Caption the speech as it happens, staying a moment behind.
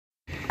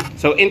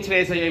So in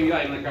today's Hayom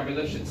Yom, like Rabbi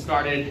Lifshitz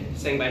started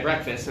saying by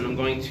breakfast, and I'm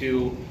going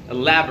to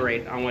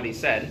elaborate on what he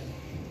said.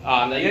 The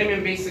Hayom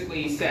Yom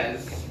basically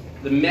says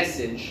the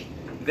message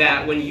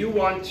that when you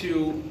want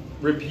to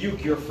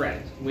rebuke your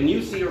friend, when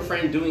you see your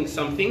friend doing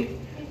something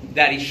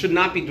that he should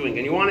not be doing,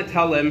 and you want to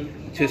tell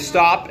him to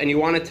stop, and you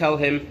want to tell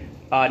him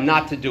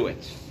not to do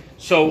it.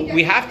 So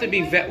we have to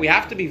be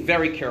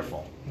very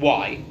careful.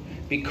 Why?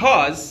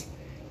 Because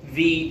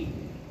we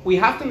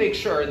have to make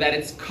sure that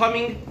it's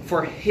coming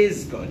for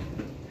his good.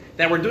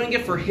 That we're doing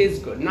it for his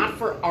good, not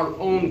for our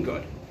own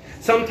good.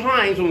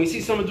 Sometimes when we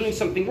see someone doing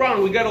something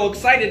wrong, we get all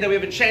excited that we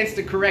have a chance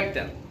to correct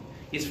them.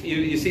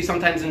 You see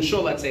sometimes in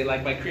shul, let's say,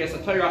 like by Kriyas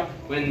HaTorah,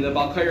 when the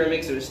Bal Korah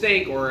makes a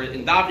mistake, or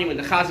in davening when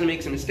the Chazan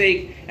makes a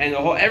mistake, and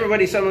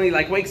everybody suddenly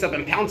wakes up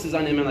and pounces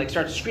on him and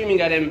starts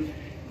screaming at him.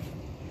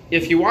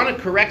 If you want to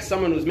correct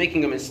someone who's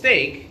making a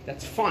mistake,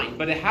 that's fine.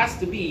 But it has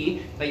to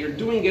be that you're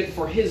doing it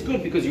for his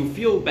good because you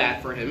feel bad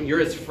for him. You're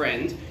his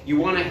friend. You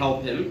want to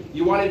help him.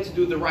 You want him to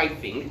do the right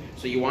thing.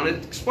 So you want to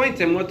explain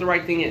to him what the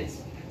right thing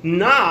is.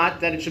 Not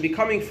that it should be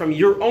coming from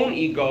your own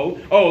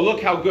ego. Oh,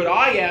 look how good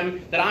I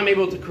am that I'm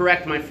able to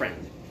correct my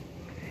friend.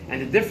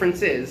 And the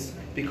difference is,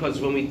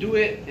 because when we do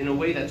it in a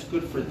way that's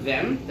good for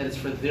them, that is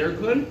for their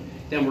good,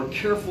 then we're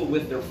careful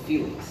with their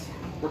feelings.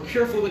 We're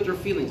careful with their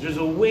feelings. There's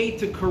a way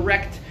to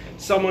correct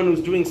someone who's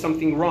doing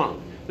something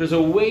wrong. There's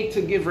a way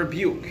to give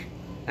rebuke,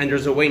 and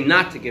there's a way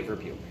not to give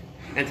rebuke.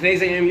 And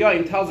today's Hayom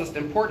Yom tells us the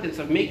importance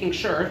of making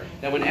sure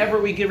that whenever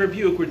we give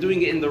rebuke, we're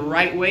doing it in the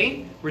right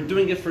way, we're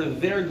doing it for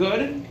their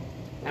good,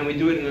 and we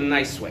do it in a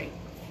nice way.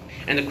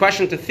 And the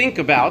question to think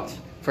about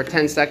for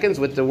 10 seconds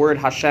with the word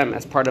Hashem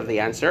as part of the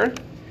answer: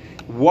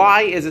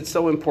 why is it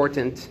so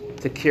important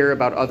to care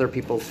about other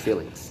people's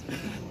feelings?